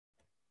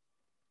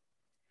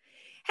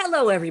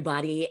Hello,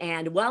 everybody,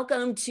 and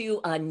welcome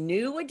to a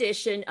new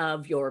edition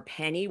of your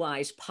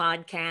PennyWise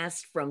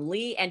podcast from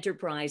Lee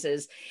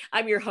Enterprises.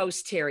 I'm your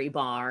host, Teri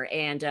Barr,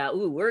 and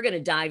we're going to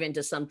dive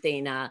into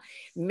something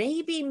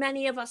maybe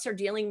many of us are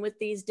dealing with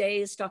these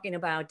days, talking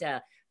about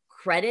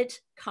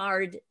credit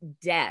card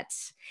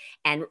debts.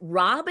 And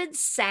Robin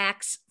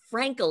Saks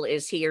Frankel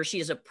is here. She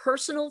is a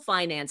personal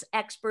finance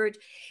expert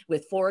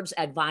with Forbes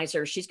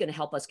advisor. She's going to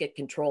help us get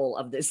control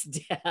of this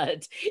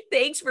debt.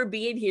 Thanks for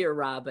being here,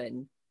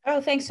 Robin. Oh,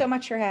 thanks so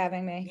much for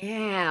having me.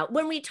 Yeah.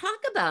 When we talk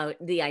about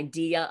the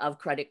idea of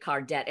credit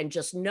card debt and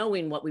just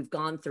knowing what we've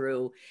gone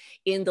through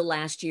in the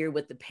last year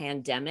with the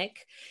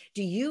pandemic,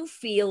 do you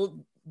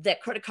feel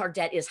that credit card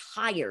debt is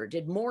higher?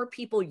 Did more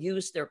people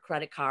use their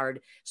credit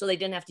card so they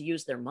didn't have to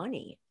use their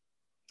money?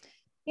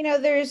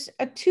 There's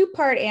a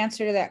two-part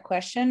answer to that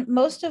question.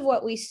 Most of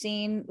what we've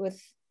seen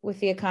with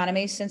the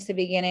economy since the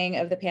beginning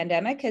of the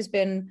pandemic has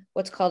been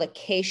what's called a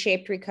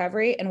K-shaped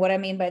recovery. And what I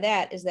mean by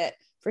that is that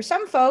for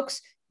some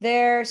folks,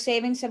 their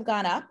savings have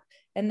gone up,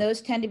 and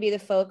those tend to be the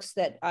folks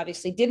that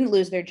obviously didn't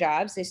lose their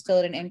jobs. They still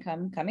had an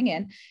income coming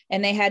in,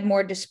 and they had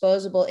more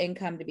disposable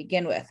income to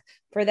begin with.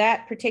 For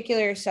that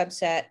particular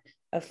subset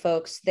of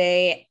folks,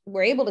 they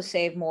were able to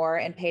save more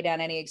and pay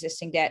down any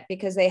existing debt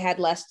because they had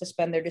less to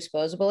spend their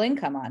disposable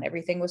income on.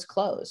 Everything was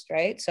closed,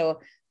 right? So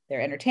their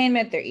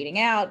entertainment, their eating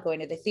out, going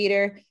to the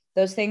theater,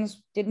 those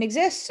things didn't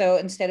exist. So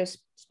instead of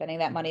spending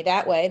that money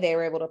that way, they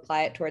were able to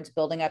apply it towards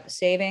building up a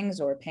savings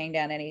or paying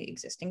down any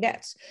existing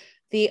debts.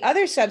 The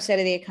other subset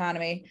of the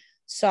economy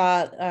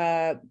saw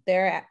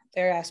their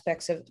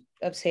aspects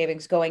of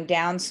savings going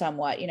down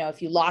somewhat.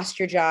 If you lost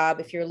your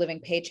job, if you're living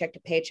paycheck to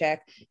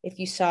paycheck, if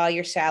you saw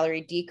your salary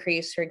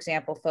decrease, for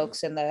example,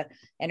 folks in the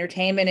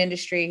entertainment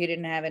industry who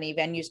didn't have any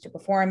venues to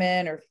perform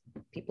in, or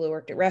people who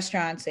worked at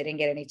restaurants, they didn't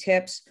get any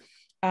tips.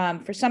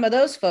 For some of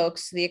those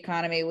folks, the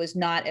economy was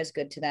not as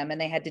good to them,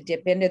 and they had to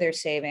dip into their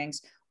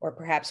savings or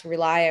perhaps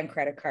rely on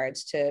credit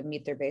cards to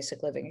meet their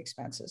basic living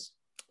expenses.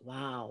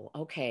 Wow.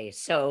 Okay.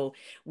 So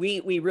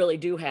we really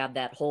do have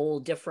that whole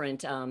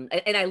different, and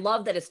I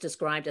love that it's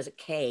described as a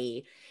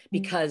K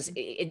because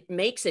it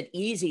makes it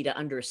easy to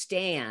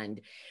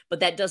understand,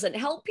 but that doesn't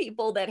help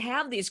people that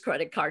have these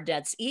credit card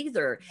debts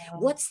either.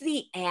 What's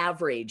the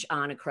average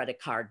on a credit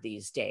card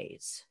these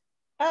days?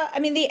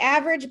 The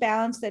average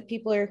balance that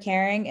people are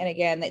carrying, and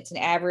again, it's an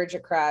average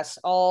across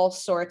all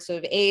sorts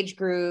of age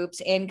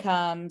groups,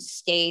 incomes,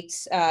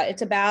 states.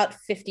 It's about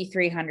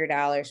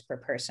 $5,300 per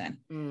person.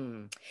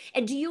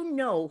 And do you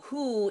know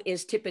who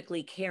is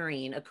typically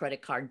carrying a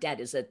credit card debt?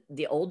 Is it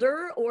the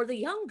older or the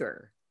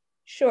younger?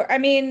 Sure.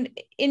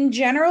 In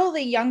general,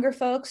 the younger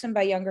folks, and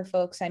by younger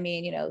folks, I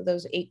mean,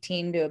 those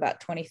 18 to about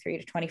 23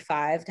 to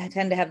 25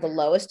 tend to have the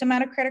lowest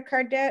amount of credit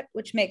card debt,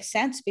 which makes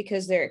sense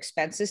because their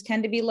expenses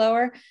tend to be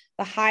lower.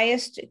 The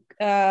highest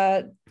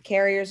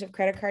carriers of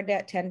credit card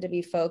debt tend to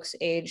be folks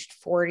aged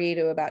 40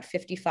 to about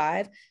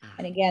 55.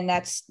 And again,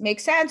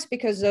 makes sense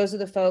because those are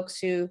the folks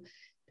who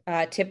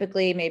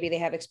typically maybe they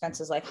have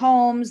expenses like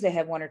homes, they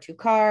have one or two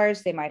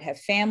cars, they might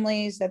have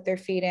families that they're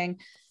feeding.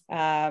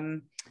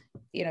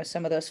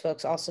 Some of those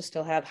folks also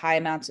still have high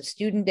amounts of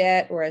student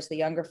debt, whereas the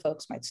younger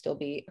folks might still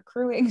be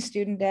accruing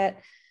student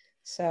debt.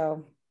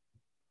 So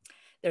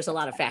there's a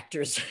lot of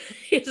factors.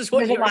 There's a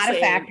lot of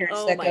factors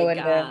that go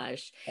into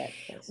gosh.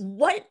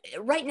 What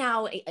right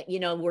now,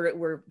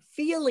 we're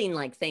feeling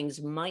like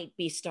things might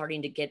be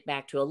starting to get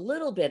back to a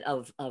little bit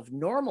of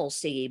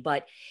normalcy,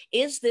 but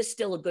is this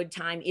still a good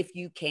time if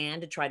you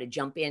can to try to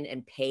jump in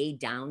and pay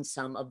down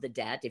some of the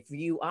debt if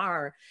you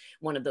are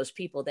one of those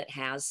people that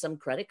has some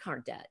credit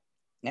card debt?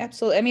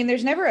 Absolutely.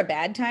 There's never a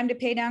bad time to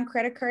pay down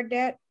credit card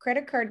debt.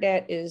 Credit card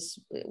debt is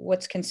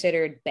what's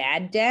considered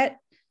bad debt,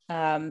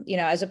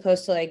 as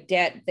opposed to like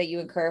debt that you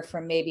incur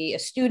from maybe a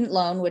student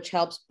loan, which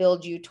helps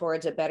build you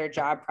towards a better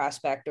job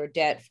prospect, or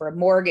debt for a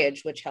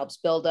mortgage, which helps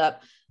build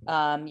up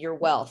your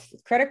wealth.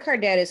 Credit card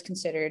debt is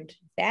considered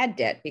bad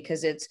debt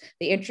because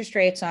the interest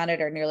rates on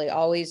it are nearly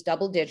always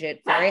double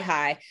digit, very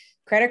high.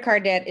 Credit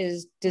card debt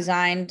is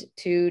designed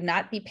to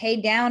not be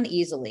paid down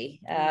easily.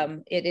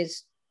 It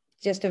is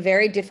just a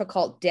very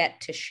difficult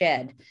debt to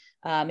shed.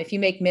 If you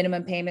make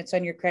minimum payments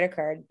on your credit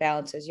card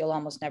balances, you'll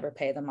almost never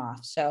pay them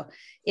off. So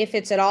if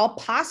it's at all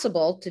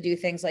possible to do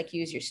things like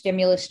use your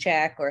stimulus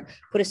check or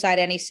put aside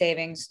any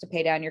savings to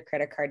pay down your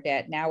credit card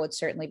debt, now would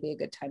certainly be a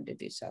good time to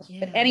do so.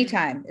 Yeah. But any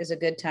time is a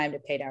good time to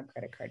pay down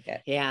credit card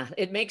debt. Yeah,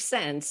 it makes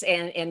sense.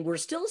 And we're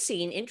still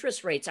seeing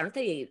interest rates, aren't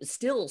they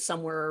still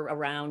somewhere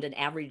around an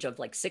average of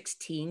like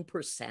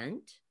 16%?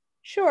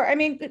 Sure.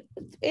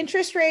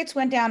 Interest rates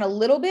went down a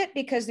little bit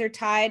because they're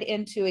tied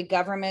into a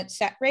government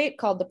set rate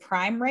called the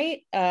prime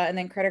rate. And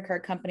then credit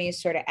card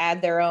companies sort of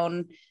add their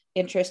own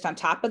interest on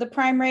top of the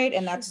prime rate.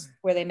 And that's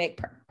where they make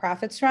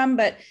profits from.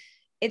 But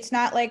it's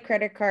not like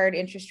credit card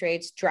interest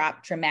rates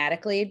dropped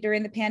dramatically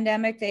during the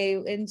pandemic.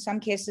 In some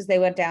cases, they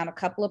went down a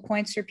couple of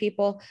points for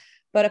people.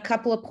 But a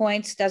couple of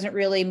points doesn't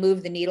really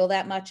move the needle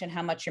that much in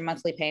how much your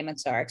monthly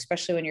payments are,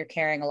 especially when you're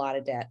carrying a lot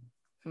of debt.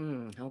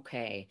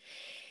 Okay.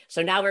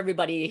 So now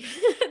everybody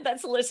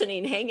that's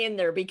listening, hang in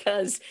there,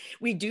 because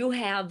we do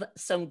have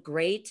some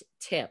great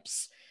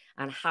tips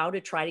on how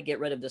to try to get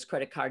rid of this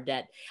credit card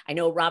debt. I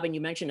know, Robin,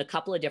 you mentioned a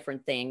couple of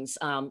different things.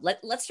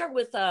 Let's start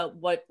with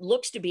what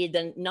looks to be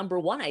the number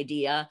one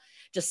idea,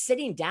 just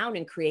sitting down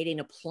and creating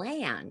a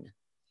plan.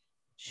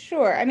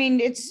 Sure. I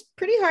mean, it's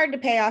pretty hard to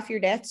pay off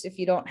your debts if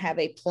you don't have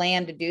a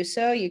plan to do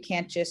so. You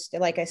can't just,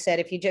 like I said,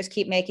 if you just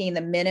keep making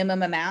the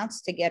minimum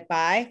amounts to get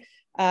by,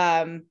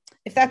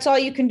 if that's all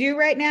you can do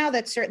right now,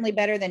 that's certainly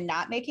better than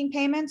not making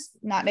payments.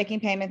 Not making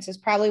payments is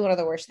probably one of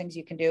the worst things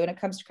you can do when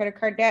it comes to credit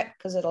card debt,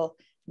 because it'll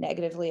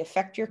negatively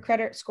affect your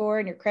credit score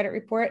and your credit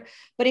report.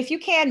 But if you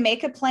can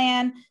make a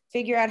plan,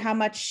 figure out how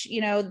much,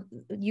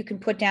 you can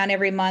put down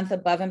every month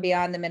above and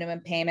beyond the minimum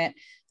payment.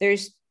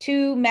 There's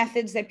two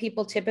methods that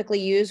people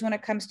typically use when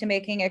it comes to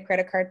making a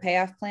credit card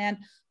payoff plan.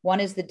 One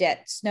is the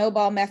debt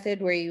snowball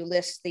method, where you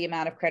list the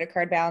amount of credit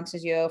card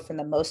balances you owe from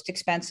the most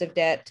expensive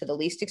debt to the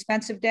least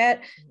expensive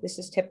debt. This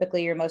is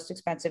typically your most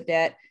expensive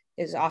debt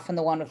is often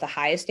the one with the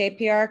highest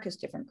APR, because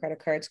different credit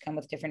cards come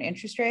with different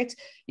interest rates.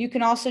 You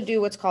can also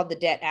do what's called the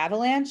debt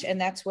avalanche. And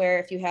that's where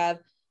if you have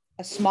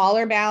a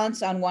smaller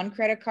balance on one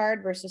credit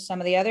card versus some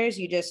of the others,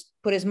 you just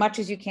put as much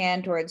as you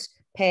can towards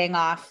paying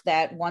off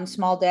that one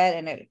small debt,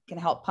 and it can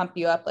help pump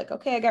you up, like,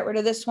 okay, I got rid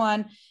of this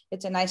one.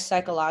 It's a nice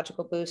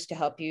psychological boost to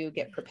help you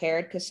get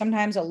prepared, because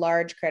sometimes a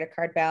large credit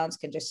card balance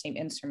can just seem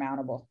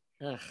insurmountable.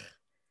 Ugh.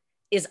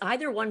 Is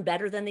either one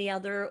better than the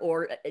other,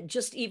 or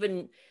just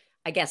even,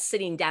 I guess,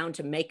 sitting down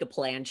to make a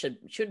plan should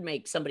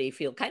make somebody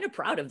feel kind of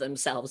proud of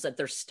themselves that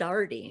they're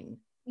starting?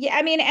 Yeah,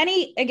 I mean,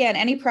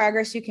 any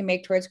progress you can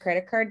make towards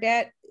credit card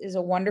debt is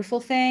a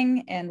wonderful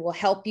thing and will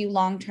help you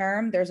long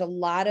term. There's a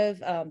lot of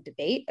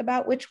debate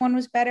about which one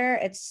was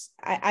better.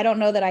 I don't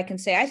know that I can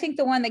say. I think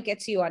the one that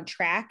gets you on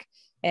track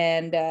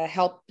and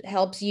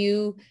helps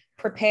you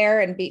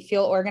prepare and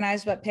feel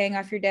organized about paying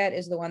off your debt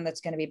is the one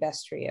that's going to be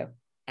best for you.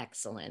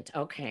 Excellent.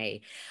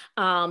 Okay.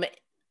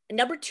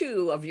 Number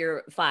 2 of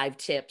your 5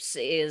 tips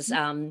is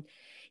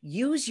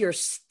use your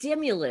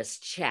stimulus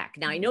check.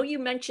 Now, I know you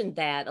mentioned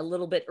that a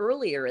little bit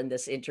earlier in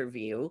this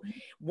interview.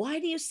 Why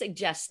do you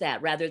suggest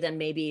that, rather than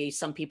maybe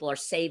some people are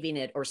saving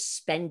it or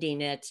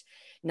spending it,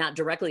 not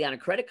directly on a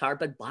credit card,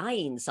 but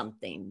buying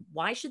something?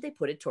 Why should they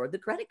put it toward the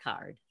credit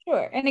card?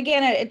 Sure. And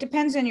again, it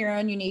depends on your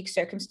own unique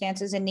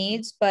circumstances and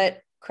needs, but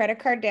credit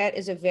card debt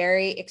is a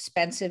very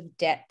expensive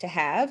debt to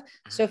have.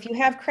 So if you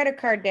have credit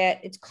card debt,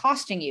 it's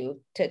costing you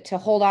to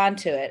hold on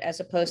to it, as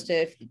opposed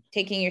to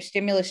taking your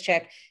stimulus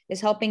check is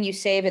helping you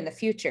save in the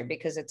future,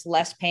 because it's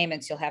less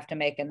payments you'll have to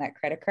make in that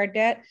credit card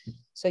debt.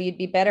 So you'd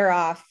be better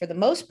off, for the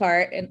most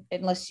part,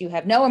 unless you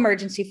have no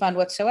emergency fund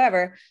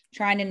whatsoever,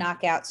 trying to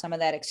knock out some of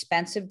that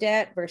expensive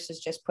debt versus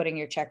just putting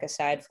your check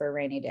aside for a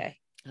rainy day.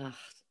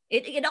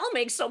 It all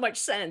makes so much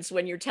sense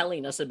when you're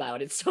telling us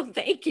about it. So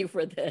thank you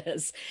for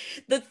this.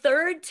 The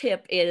third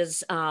tip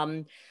is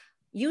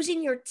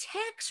using your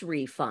tax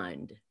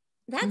refund.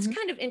 That's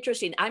kind of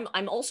interesting.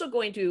 I'm also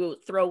going to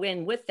throw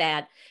in with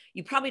that,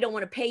 you probably don't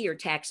want to pay your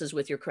taxes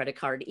with your credit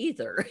card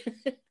either.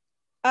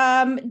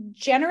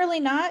 Generally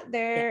not.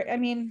 I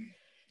mean,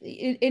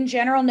 in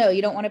general, no,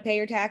 you don't want to pay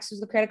your taxes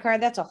with a credit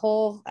card. That's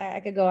I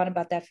could go on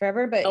about that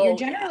forever, but you're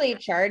generally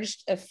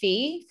charged a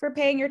fee for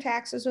paying your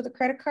taxes with a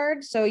credit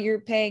card. So you're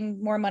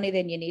paying more money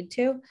than you need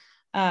to.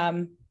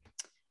 And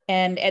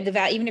the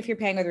value, even if you're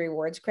paying with a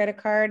rewards credit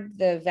card,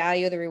 the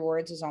value of the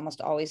rewards is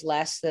almost always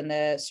less than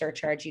the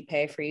surcharge you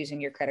pay for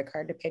using your credit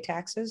card to pay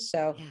taxes.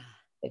 So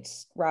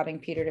it's robbing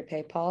Peter to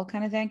pay Paul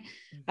kind of thing.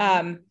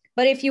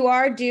 But if you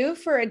are due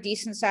for a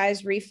decent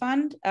sized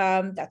refund,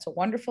 that's a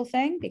wonderful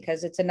thing,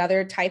 because it's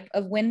another type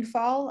of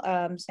windfall,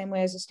 same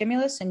way as a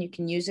stimulus, and you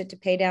can use it to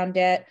pay down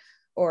debt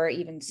or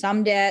even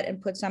some debt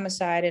and put some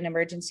aside in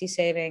emergency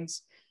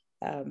savings.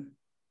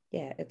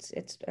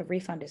 It's a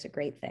refund is a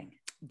great thing.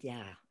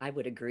 Yeah, I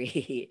would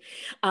agree.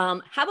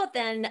 How about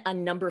then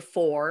number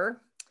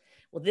 4?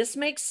 Well, this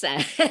makes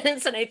sense.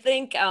 And I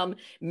think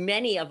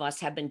many of us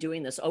have been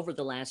doing this over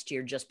the last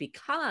year, just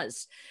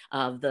because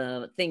of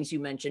the things you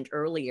mentioned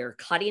earlier,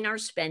 cutting our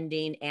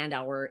spending and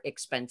our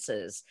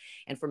expenses.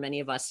 And for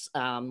many of us,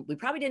 we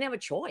probably didn't have a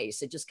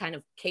choice. It just kind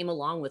of came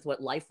along with what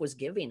life was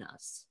giving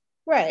us.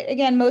 Right.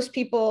 Again, most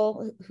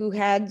people who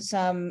had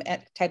some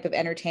type of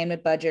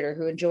entertainment budget, or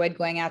who enjoyed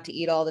going out to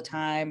eat all the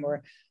time,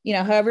 or,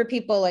 however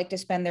people like to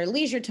spend their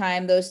leisure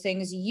time, those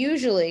things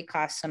usually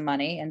cost some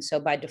money. And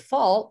so by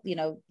default,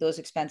 those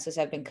expenses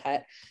have been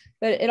cut.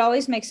 But it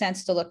always makes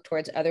sense to look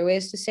towards other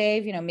ways to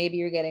save. Maybe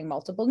you're getting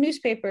multiple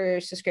newspaper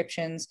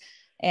subscriptions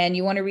and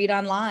you want to read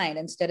online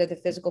instead of the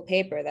physical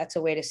paper. That's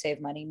a way to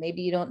save money.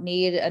 Maybe you don't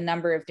need a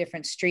number of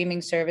different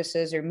streaming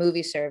services or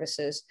movie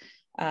services.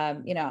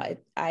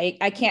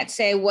 I can't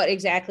say what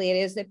exactly it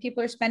is that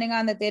people are spending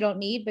on that they don't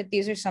need, but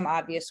these are some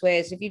obvious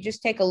ways. If you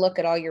just take a look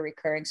at all your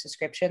recurring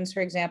subscriptions,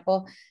 for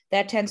example,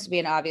 that tends to be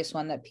an obvious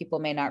one that people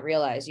may not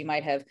realize. You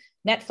might have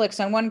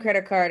Netflix on one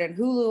credit card and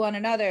Hulu on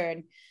another,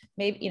 and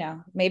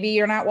maybe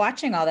you're not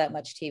watching all that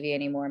much TV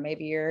anymore.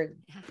 Maybe you're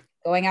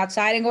going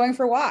outside and going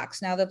for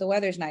walks now that the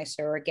weather's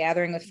nicer, or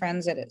gathering with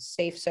friends at a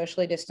safe,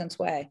 socially distanced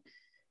way.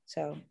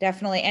 So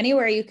definitely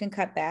anywhere you can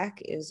cut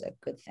back is a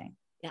good thing.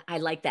 Yeah, I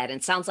like that.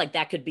 And sounds like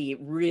that could be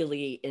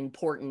really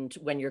important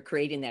when you're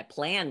creating that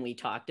plan we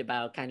talked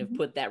about, kind of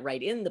put that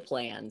right in the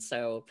plan.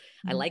 So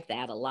I like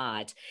that a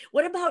lot.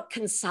 What about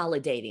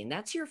consolidating?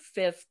 That's your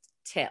fifth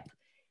tip.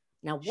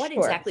 Now, what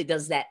exactly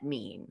does that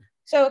mean?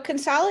 So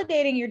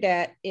consolidating your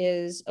debt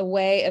is a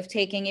way of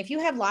taking, if you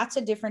have lots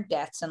of different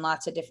debts in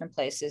lots of different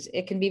places,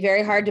 it can be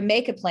very hard to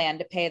make a plan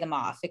to pay them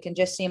off. It can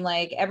just seem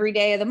like every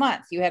day of the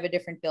month you have a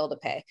different bill to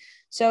pay.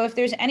 So if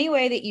there's any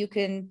way that you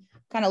can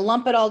kind of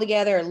lump it all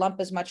together, or lump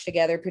as much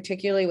together,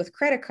 particularly with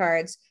credit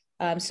cards,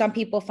 some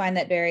people find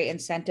that very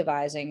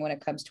incentivizing when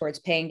it comes towards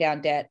paying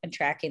down debt and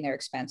tracking their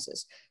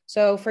expenses.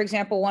 So, for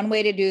example, one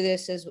way to do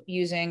this is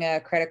using a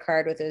credit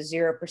card with a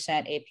 0%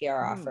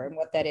 APR offer. And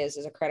what that is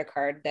a credit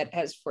card that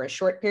has, for a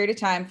short period of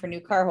time for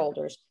new car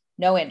holders,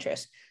 no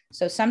interest.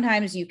 So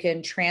sometimes you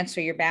can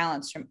transfer your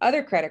balance from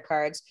other credit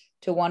cards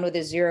to one with a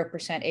 0%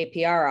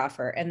 APR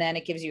offer. And then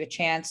it gives you a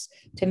chance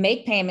to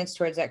make payments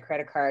towards that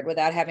credit card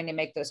without having to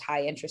make those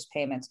high interest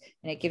payments.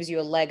 And it gives you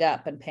a leg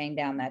up in paying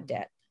down that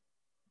debt.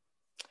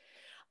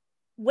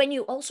 When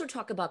you also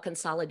talk about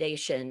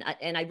consolidation,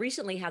 and I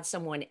recently had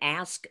someone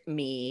ask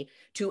me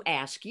to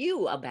ask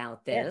you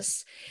about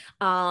this,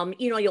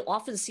 you'll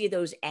often see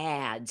those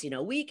ads,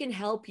 we can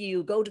help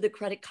you go to the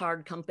credit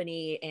card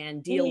company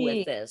and deal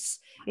with this.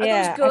 Are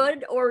those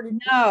good or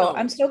no?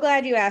 I'm so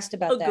glad you asked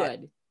about that.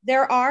 Good.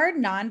 There are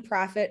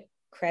nonprofit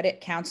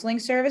credit counseling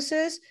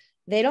services.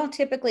 They don't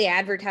typically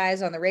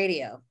advertise on the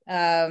radio.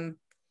 One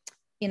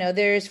of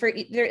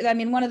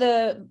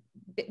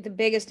the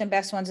biggest and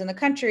best ones in the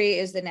country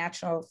is the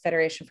National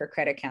Federation for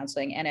Credit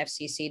Counseling,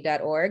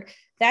 nfcc.org.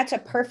 That's a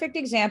perfect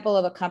example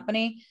of a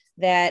company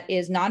that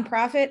is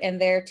nonprofit and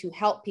there to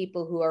help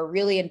people who are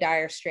really in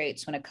dire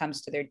straits when it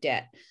comes to their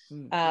debt.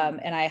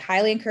 And I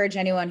highly encourage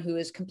anyone who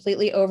is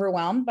completely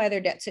overwhelmed by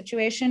their debt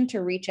situation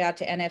to reach out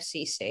to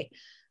NFCC.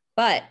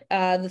 But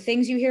the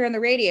things you hear on the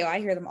radio, I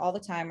hear them all the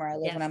time where I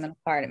live when I'm in the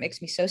car. And it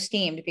makes me so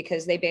steamed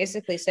because they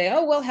basically say,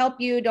 oh, we'll help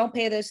you. Don't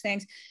pay those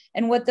things.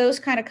 And what those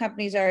kind of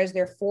companies are is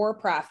they're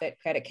for-profit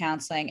credit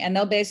counseling. And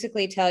they'll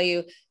basically tell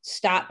you,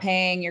 stop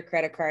paying your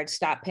credit cards,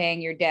 stop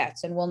paying your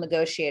debts, and we'll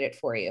negotiate it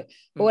for you.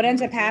 But what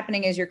ends up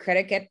happening is your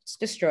credit gets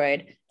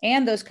destroyed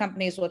and those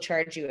companies will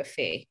charge you a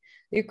fee.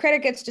 Your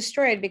credit gets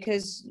destroyed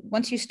because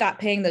once you stop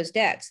paying those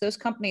debts, those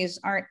companies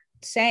aren't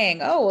saying,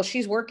 oh, well,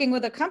 she's working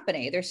with a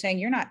company. They're saying,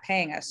 you're not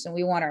paying us and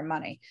we want our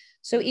money.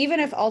 So even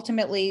if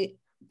ultimately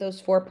those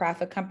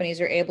for-profit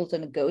companies are able to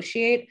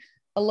negotiate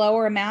a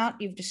lower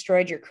amount, you've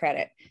destroyed your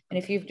credit. And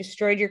if you've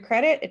destroyed your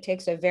credit, it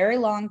takes a very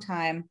long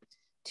time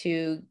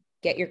to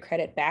get your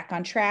credit back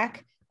on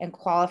track and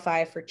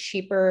qualify for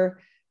cheaper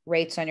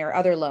rates on your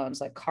other loans,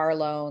 like car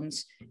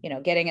loans,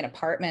 getting an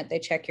apartment, they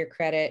check your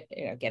credit,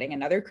 getting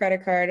another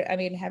credit card. I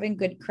mean, having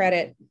good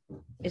credit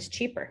is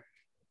cheaper.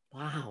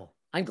 Wow.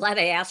 I'm glad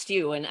I asked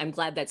you, and I'm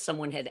glad that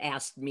someone had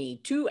asked me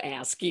to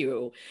ask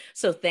you.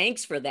 So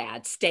thanks for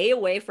that. Stay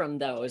away from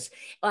those.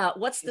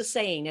 What's the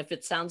saying? If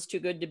it sounds too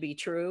good to be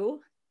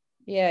true?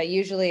 Yeah, it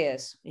usually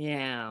is.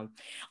 Yeah.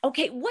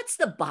 Okay. What's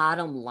the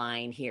bottom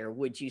line here,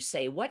 would you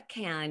say? What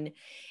can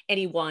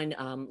anyone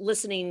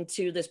listening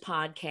to this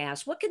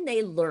podcast, what can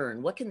they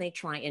learn? What can they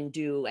try and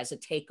do as a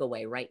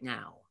takeaway right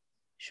now?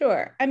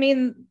 Sure. I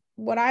mean,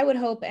 what I would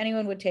hope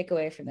anyone would take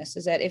away from this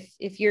is that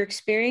if you're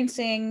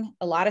experiencing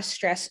a lot of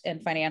stress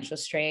and financial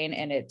strain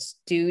and it's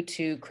due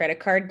to credit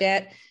card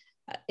debt,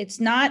 it's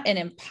not an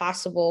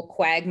impossible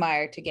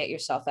quagmire to get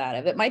yourself out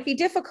of. It might be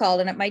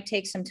difficult and it might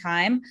take some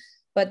time,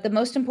 but the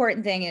most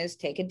important thing is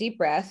take a deep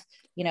breath,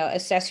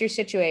 assess your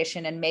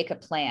situation and make a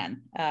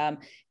plan.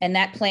 And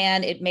that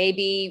plan, it may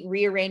be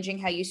rearranging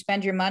how you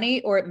spend your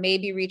money, or it may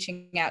be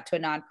reaching out to a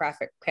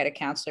nonprofit credit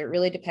counselor. It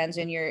really depends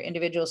on your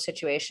individual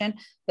situation,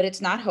 but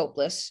it's not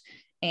hopeless.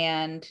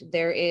 And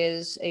there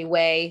is a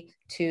way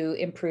to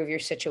improve your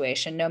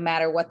situation, no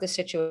matter what the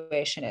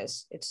situation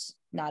is. It's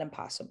not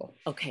impossible.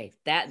 Okay,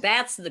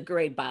 that's the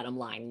great bottom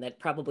line, that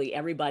probably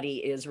everybody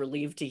is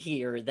relieved to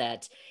hear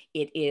that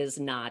it is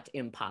not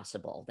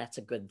impossible. That's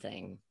a good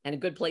thing and a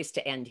good place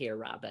to end here,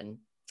 Robin.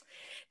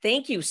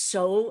 Thank you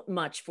so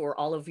much for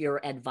all of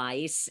your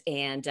advice.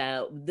 And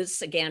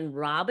this again,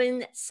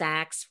 Robin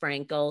Saks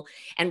Frankel.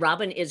 And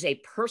Robin is a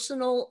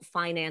personal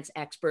finance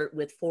expert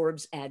with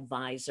Forbes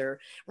Advisor.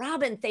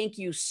 Robin, thank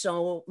you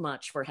so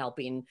much for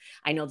helping.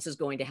 I know this is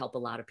going to help a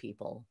lot of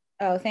people.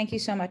 Oh, thank you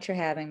so much for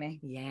having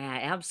me. Yeah,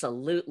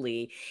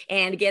 absolutely.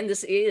 And again,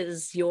 this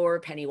is your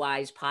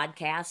PennyWise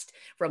podcast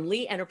from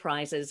Lee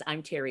Enterprises.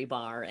 I'm Teri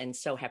Barr, and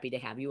so happy to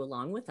have you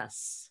along with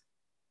us.